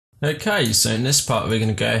Okay, so in this part we're going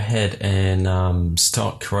to go ahead and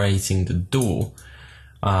start creating the door.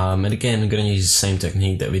 And again, I'm going to use the same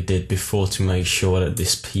technique that we did before to make sure that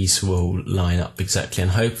this piece will line up exactly,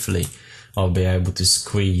 and hopefully I'll be able to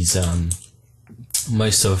squeeze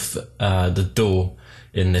most of the door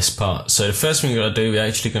in this part. So the first thing we're going to do, we're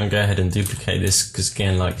actually going to go ahead and duplicate this, because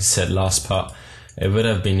again, like I said last part, it would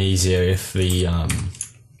have been easier if we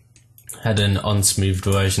had an unsmoothed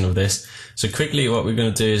version of this. So quickly what we're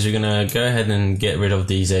going to do is we're going to go ahead and get rid of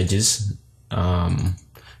these edges,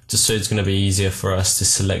 just so it's going to be easier for us to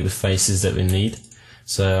select the faces that we need.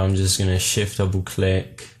 So I'm just going to shift double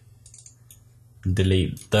click,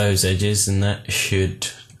 delete those edges, and that should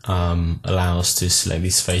allow us to select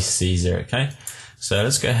these faces easier. Okay, so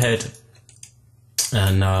let's go ahead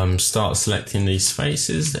and start selecting these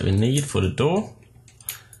faces that we need for the door.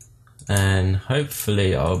 And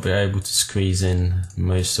hopefully I'll be able to squeeze in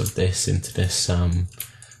most of this into this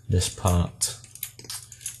this part.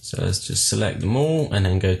 So let's just select them all and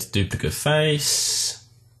then go to duplicate face.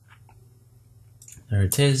 There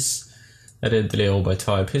it is. Edit, delete all by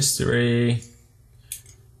type history.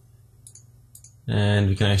 And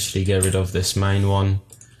we can actually get rid of this main one.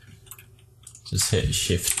 Just hit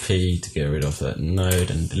Shift P to get rid of that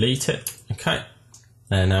node and delete it. Okay.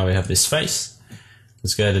 And now we have this face.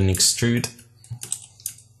 Let's go ahead and extrude.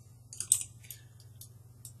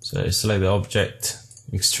 So select the object,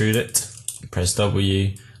 extrude it, press W.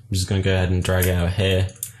 I'm just going to go ahead and drag out here,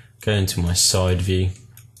 go into my side view,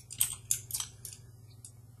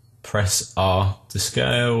 press R to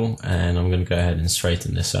scale, and I'm going to go ahead and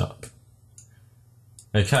straighten this up.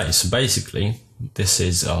 Okay, so basically this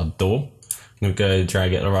is our door. I'm going to go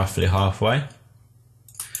drag it roughly halfway.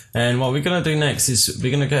 And what we're going to do next is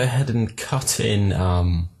we're going to go ahead and cut in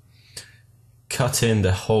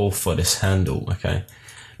the hole for this handle, okay?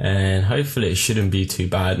 And hopefully it shouldn't be too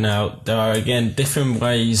bad. Now, there are again different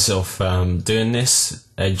ways of doing this,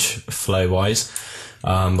 edge flow wise,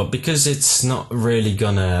 but because it's not really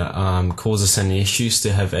gonna cause us any issues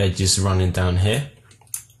to have edges running down here,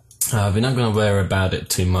 we're not going to worry about it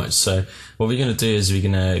too much. So what we're going to do is we're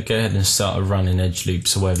going to go ahead and start running edge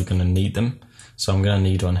loops where we're going to need them. So I'm going to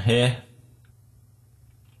need one here,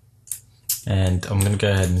 and I'm going to go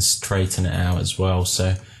ahead and straighten it out as well.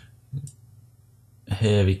 So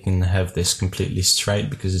here we can have this completely straight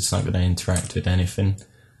because it's not going to interact with anything,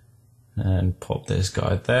 and pop this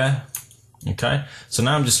guy there. Okay, so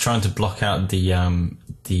now I'm just trying to block out the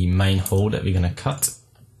main hole that we're going to cut.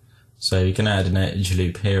 So you can add an edge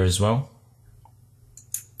loop here as well,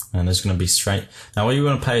 and it's going to be straight. Now what you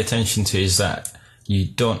want to pay attention to is that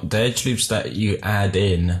the edge loops that you add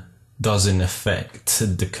in doesn't affect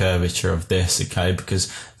the curvature of this, okay, because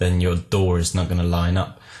then your door is not going to line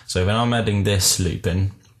up. So when I'm adding this loop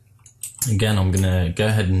in, again I'm going to go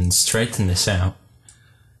ahead and straighten this out,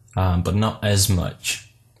 but not as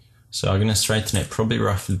much. So I'm going to straighten it probably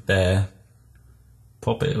roughly there,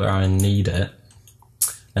 pop it where I need it.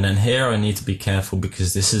 And then here I need to be careful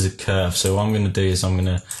because this is a curve. So what I'm going to do is I'm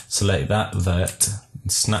going to select that vert and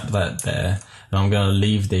snap that there. And I'm going to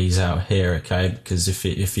leave these out here, okay? Because if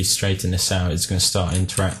you straighten this out, it's going to start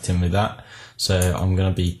interacting with that. So I'm going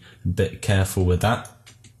to be a bit careful with that.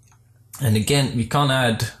 And again, we can't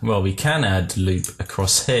add, well, we can add loop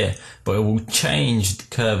across here, but it will change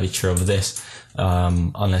the curvature of this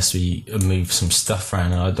unless we move some stuff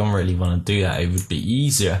around, and I don't really want to do that. It would be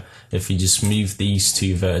easier if you just move these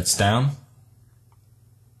two verts down,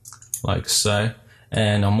 like so.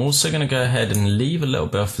 And I'm also going to go ahead and leave a little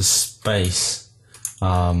bit of a space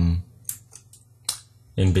in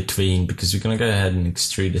between, because we're going to go ahead and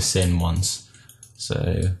extrude this in once.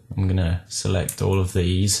 So I'm going to select all of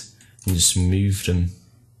these and just move them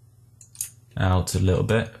out a little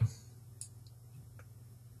bit.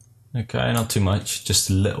 Okay, not too much, just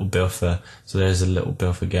a little bit of a, so there's a little bit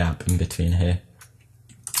of a gap in between here.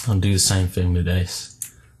 I'll do the same thing with this.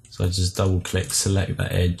 So I just double click, select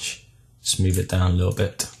that edge, just move it down a little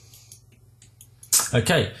bit.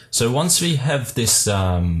 Okay, so once we have this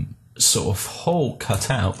sort of hole cut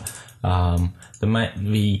out,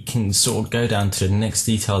 we can sort of go down to the next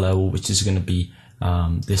detail level, which is going to be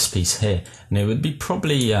this piece here. And it would be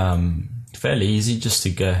probably fairly easy just to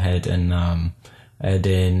go ahead and add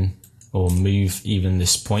in or move even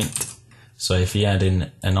this point. So if you add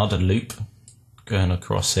in another loop going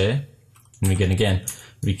across here, and again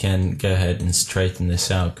we can go ahead and straighten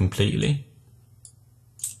this out completely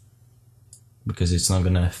because it's not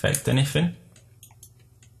going to affect anything.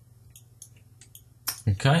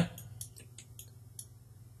 Okay,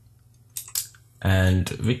 and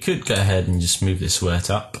we could go ahead and just move this word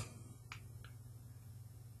up.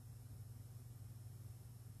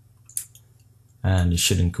 and it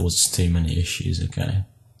shouldn't cause too many issues. Okay,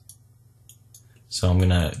 so I'm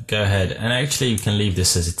gonna go ahead, and actually you can leave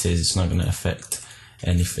this as it is, it's not gonna affect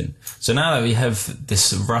anything. So now that we have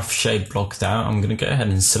this rough shape blocked out, I'm gonna go ahead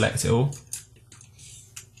and select it all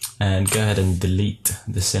and go ahead and delete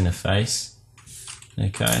this inner face.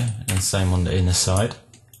 Okay, and same on the inner side.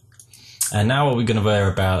 And now what we're going to vary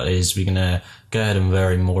about is we're going to go ahead and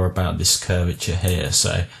vary more about this curvature here.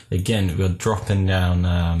 So again, we're dropping down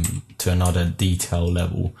to another detail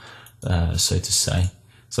level, so to say.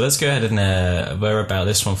 So let's go ahead and vary about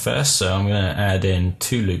this one first. So I'm going to add in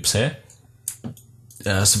 2 loops here.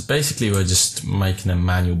 So basically we're just making a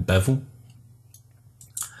manual bevel.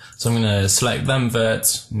 So I'm going to select them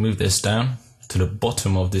verts, move this down to the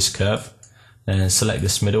bottom of this curve, then select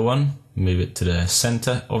this middle one, move it to the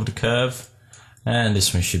center of the curve, and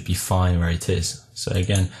this one should be fine where it is. So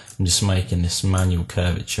again, I'm just making this manual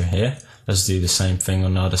curvature here. Let's do the same thing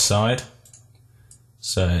on the other side.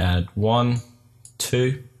 So add 1,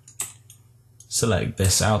 2, select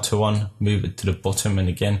this outer one, move it to the bottom, and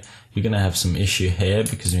again, you're going to have some issue here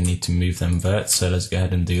because we need to move them verts, so let's go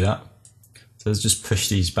ahead and do that. So let's just push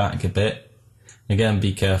these back a bit. Again,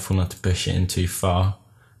 be careful not to push it in too far.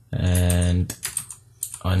 And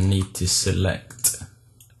I need to select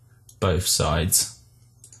both sides.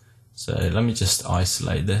 So let me just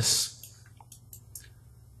isolate this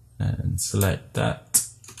and select that.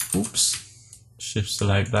 Oops. Shift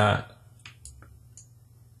select that.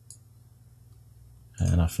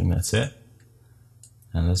 And I think that's it.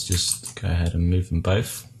 And let's just go ahead and move them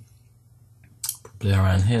both. Probably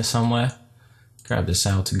around here somewhere. Grab this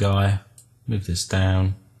outer guy, move this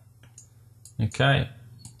down. Okay.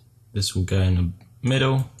 This will go in the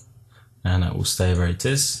middle and that will stay where it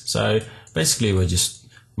is. So basically we're just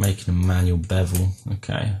making a manual bevel.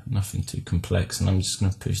 Okay, nothing too complex, and I'm just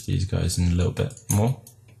going to push these guys in a little bit more.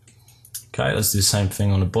 Okay, let's do the same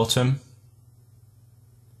thing on the bottom.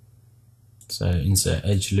 So insert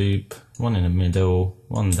edge loop, one in the middle,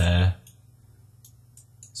 one there.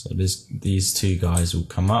 So these 2 guys will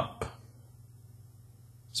come up.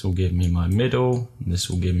 This will give me my middle, and this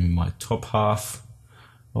will give me my top half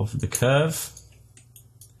of the curve.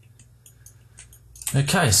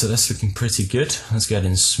 Okay, so that's looking pretty good. Let's go ahead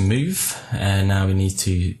and smooth, and now we need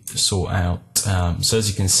to sort out, so as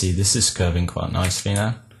you can see, this is curving quite nicely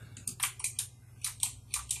now.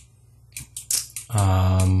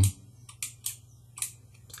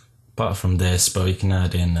 Apart from this, but we can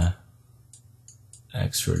add in an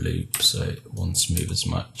extra loop so it won't smooth as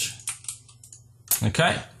much.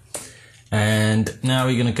 Okay. And now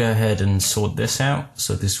we're going to go ahead and sort this out.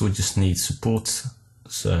 So this will just need support,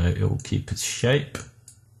 so it will keep its shape,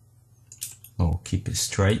 or keep it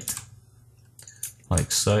straight,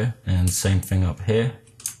 like so. And same thing up here.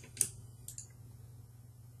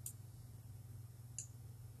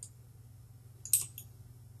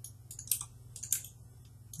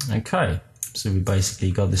 Okay, so we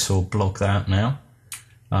basically got this all blocked out now.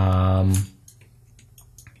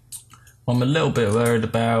 What I'm a little bit worried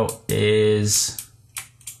about is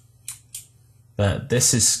that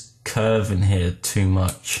this is curving here too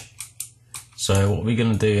much. So what we're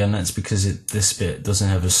going to do, and that's because this bit doesn't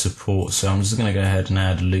have a support, so I'm just going to go ahead and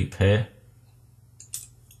add a loop here.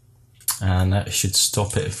 And that should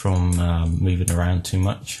stop it from moving around too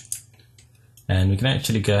much. And we can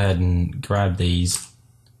actually go ahead and grab these,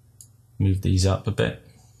 move these up a bit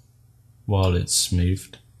while it's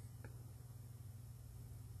smoothed,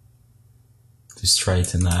 to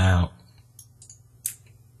straighten that out.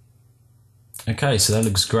 Okay, so that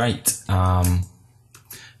looks great.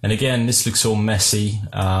 And again, this looks all messy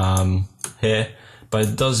here, but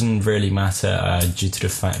it doesn't really matter due to the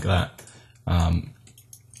fact that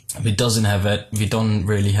we don't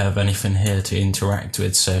really have anything here to interact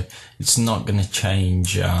with, so it's not going to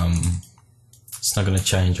change. It's not going to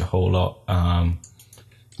change a whole lot.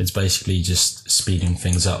 It's basically just speeding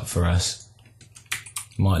things up for us.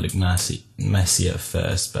 Might look messy at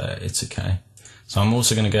first, but it's okay. So I'm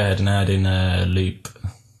also going to go ahead and add in a loop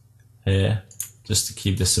here, just to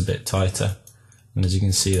keep this a bit tighter. And as you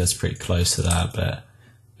can see, that's pretty close to that, but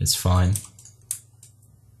it's fine.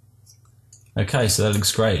 Okay, so that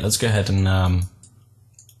looks great. Let's go ahead and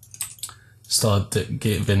start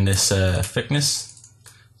giving this thickness.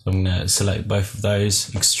 So I'm going to select both of those,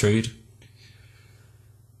 extrude,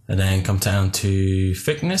 and then come down to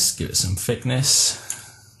thickness, give it some thickness,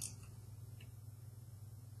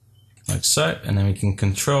 like so, and then we can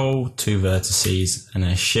control 2 vertices and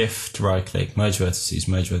then shift, right click, merge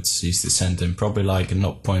vertices to center, and probably like a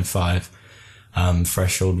 0.5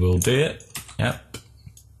 threshold will do it. Yep.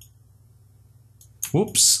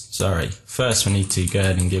 Whoops. sorry, first we need to go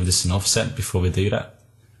ahead and give this an offset before we do that.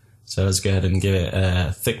 So let's go ahead and give it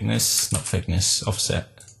a thickness, not thickness,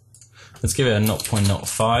 offset. Let's give it a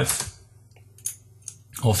 0.05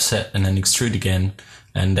 offset and then extrude again,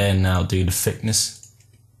 and then I'll do the thickness.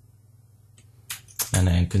 And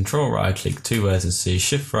then control right click, 2 vertices,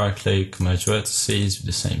 shift right click, merge vertices with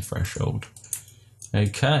the same threshold.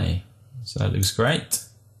 Okay, so that looks great.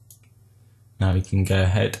 Now we can go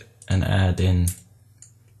ahead and add in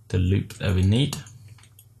the loop that we need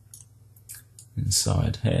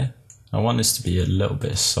inside here. I want this to be a little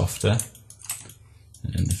bit softer,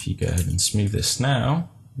 and if you go ahead and smooth this now,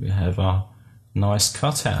 we have our nice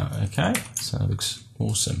cutout. Okay, so that looks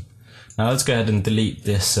awesome. Now let's go ahead and delete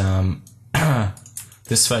this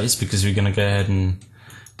this face, because we're going to go ahead and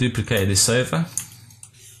duplicate this over.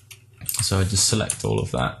 So I just select all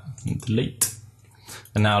of that and delete.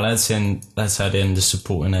 And now let's add in the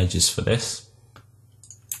supporting edges for this.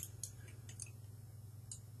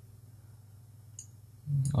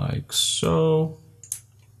 Like so.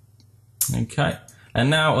 Okay, and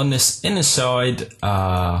now on this inner side,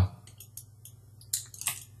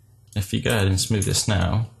 if you go ahead and smooth this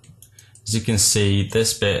now, as you can see,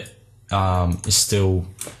 this bit is still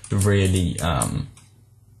really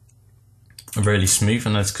really smooth,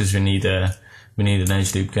 and that's because we need an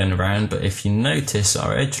edge loop going around. But if you notice,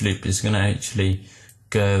 our edge loop is going to actually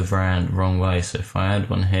go around the wrong way. So if I add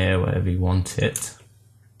one here wherever you want it,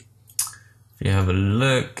 if you have a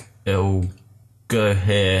look, it'll go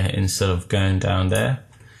here instead of going down there.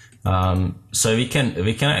 So we can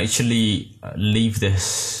actually leave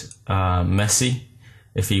this messy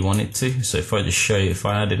if you want it to. So if I just show you, if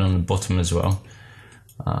I add it on the bottom as well,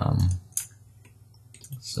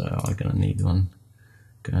 so I'm gonna need one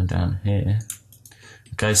going down here.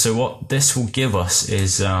 Okay, so what this will give us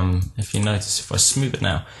is, if you notice, if I smooth it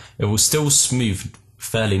now, it will still smooth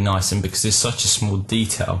fairly nice, and because it's such a small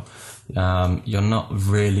detail, you're not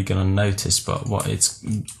really gonna notice. But what it's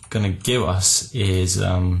gonna give us is,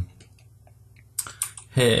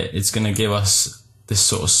 here it's gonna give us this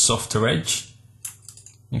sort of softer edge.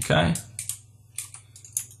 Okay,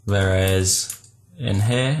 whereas in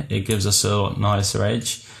here it gives us a lot nicer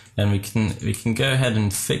edge, and we can go ahead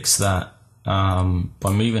and fix that by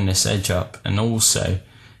moving this edge up, and also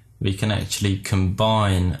we can actually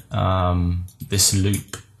combine this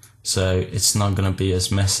loop so it's not going to be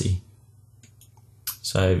as messy.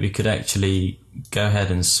 So we could actually go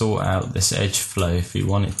ahead and sort out this edge flow if we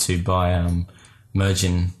wanted to by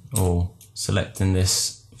merging or selecting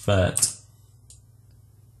this vert,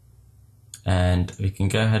 and we can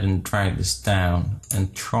go ahead and drag this down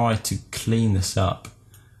and try to clean this up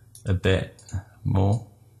a bit more.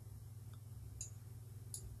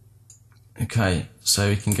 Okay, so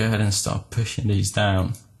we can go ahead and start pushing these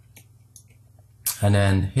down, and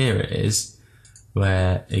then here it is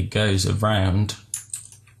where it goes around,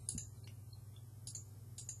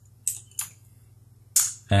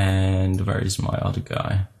 and where is my other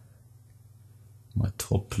guy, my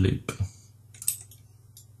top loop.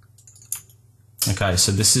 Okay,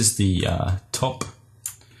 so this is the top,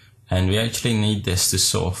 and we actually need this to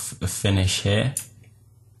sort of finish here.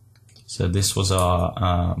 So this was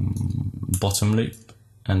our bottom loop,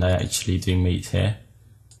 and they actually do meet here.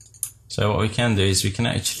 So what we can do is we can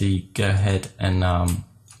actually go ahead and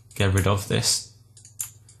get rid of this.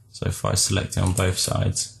 So if I select it on both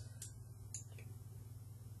sides,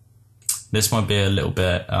 this might be a little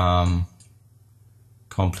bit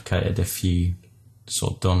complicated if you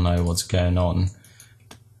sort of don't know what's going on,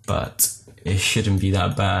 but it shouldn't be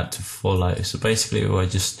that bad to follow. So basically we're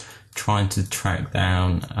just trying to track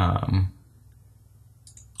down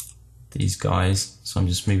these guys. So I'm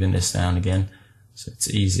just moving this down again so it's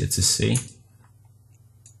easier to see.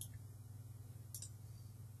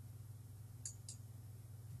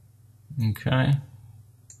 Okay.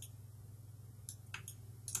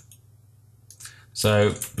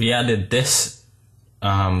 So we added this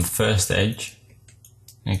first edge,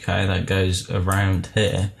 okay, that goes around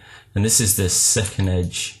here, and this is the second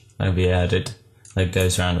edge that we added that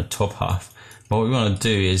goes around the top half. What we want to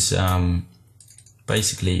do is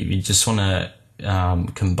basically we just want to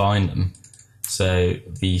combine them, so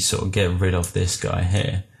we sort of get rid of this guy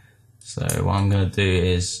here. So what I'm going to do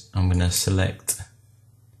is I'm going to select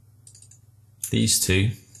these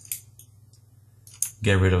two,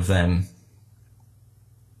 get rid of them,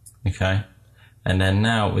 okay, and then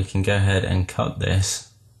now we can go ahead and cut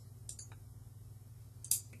this.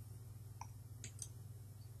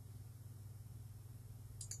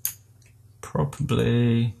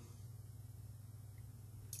 Probably,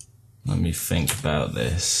 let me think about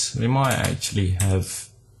this. We might actually have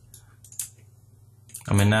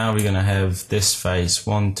I mean, now we're going to have this face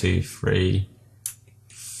 1, 2, 3,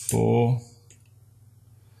 4.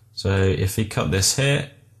 So if we cut this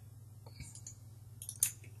here,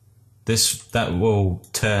 that will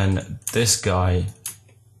turn this guy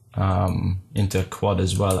into a quad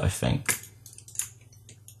as well, I think.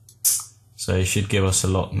 So it should give us a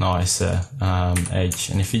lot nicer edge.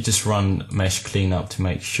 And if you just run mesh cleanup to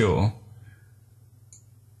make sure,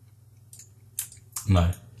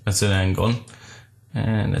 no, that's an angle,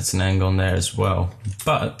 and that's an angle there as well.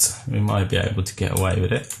 But we might be able to get away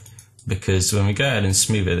with it, because when we go ahead and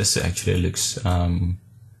smooth it, this actually looks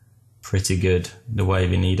pretty good the way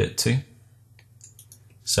we need it to.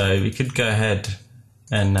 So we could go ahead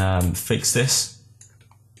and fix this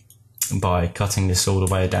by cutting this all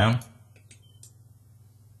the way down,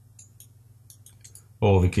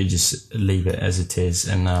 or we could just leave it as it is,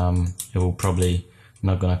 and it will probably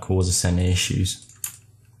not going to cause us any issues.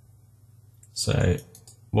 So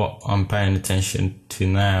what I'm paying attention to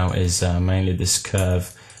now is mainly this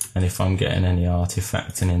curve, and if I'm getting any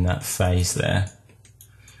artifacting in that phase there.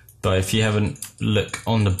 But if you haven't looked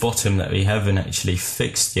on the bottom that we haven't actually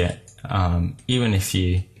fixed yet, even if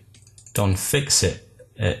you don't fix it,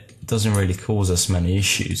 it doesn't really cause us many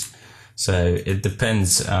issues. So it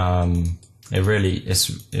depends. It really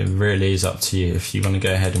is up to you if you want to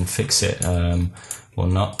go ahead and fix it or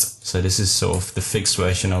not. So this is sort of the fixed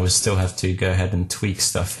version. I would still have to go ahead and tweak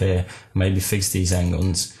stuff here, maybe fix these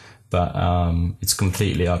angles, but it's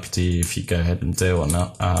completely up to you if you go ahead and do it or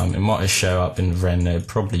not. It might show up in the render, it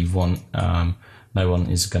probably won't. No one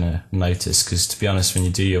is going to notice, because to be honest, when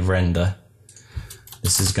you do your render,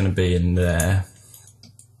 this is going to be in there.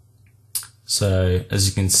 So as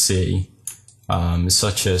you can see, it's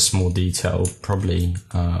such a small detail, probably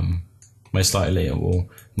most likely it will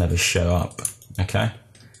never show up. Okay,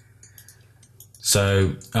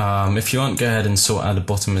 so if you want, go ahead and sort out the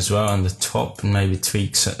bottom as well and the top, and maybe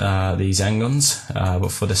tweak these angles,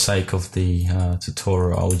 but for the sake of the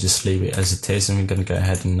tutorial, I'll just leave it as it is, and we're going to go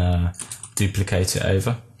ahead and duplicate it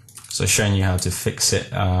over. So showing you how to fix it.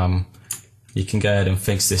 You can go ahead and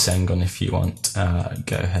fix this angle if you want.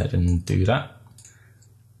 Go ahead and do that.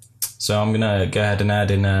 So I'm going to go ahead and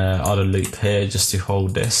add in another loop here just to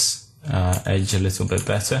hold this edge a little bit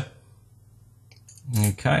better.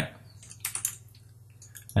 Okay.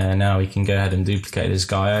 And now we can go ahead and duplicate this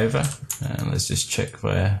guy over. And let's just check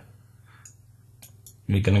where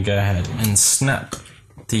we're going to go ahead and snap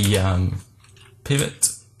the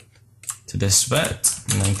pivot to this vert,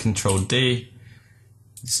 and then Control D.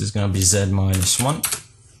 This is going to be Z-1.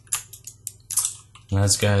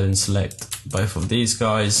 Let's go ahead and select both of these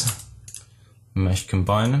guys. Mesh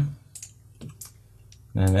combine them,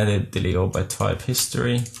 then edit, delete all by type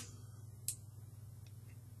history.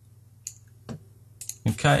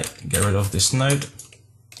 Okay, get rid of this node,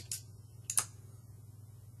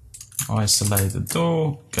 isolate the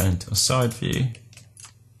door, go into a side view.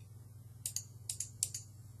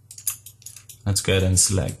 Let's go ahead and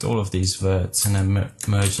select all of these verts and then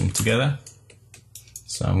merge them together.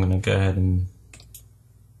 So I'm going to go ahead and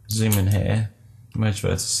zoom in here, merge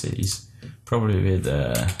vertices, probably with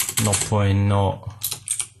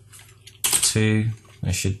 0.02.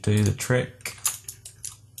 I should do the trick.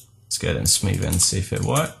 Let's go ahead and smooth it and see if it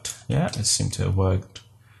worked. Yeah, it seemed to have worked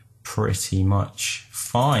pretty much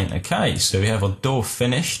fine. Okay, so we have our door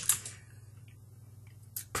finished.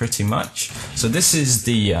 Pretty much. So this is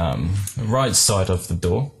the right side of the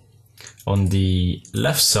door. On the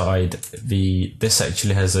left side, this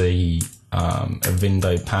actually has a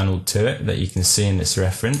window panel to it that you can see in this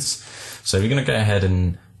reference. So we're going to go ahead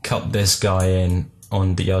and cut this guy in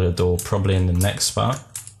on the other door, probably in the next part,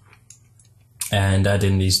 and add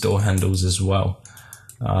in these door handles as well.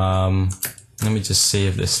 Let me just see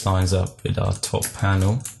if this lines up with our top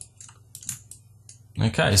panel.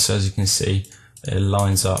 Okay, so as you can see, it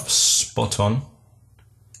lines up spot on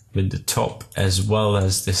with the top as well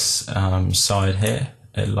as this side here.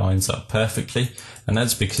 It lines up perfectly, and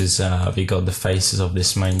that's because we got the faces of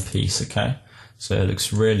this main piece. Okay, so it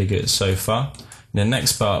looks really good so far. In the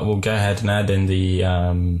next part, we'll go ahead and add in the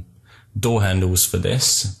door handles for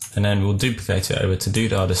this, and then we'll duplicate it over to do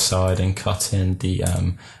the other side and cut in the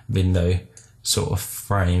window sort of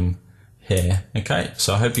frame here. Okay,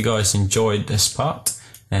 so I hope you guys enjoyed this part,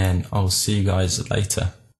 and I'll see you guys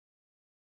later.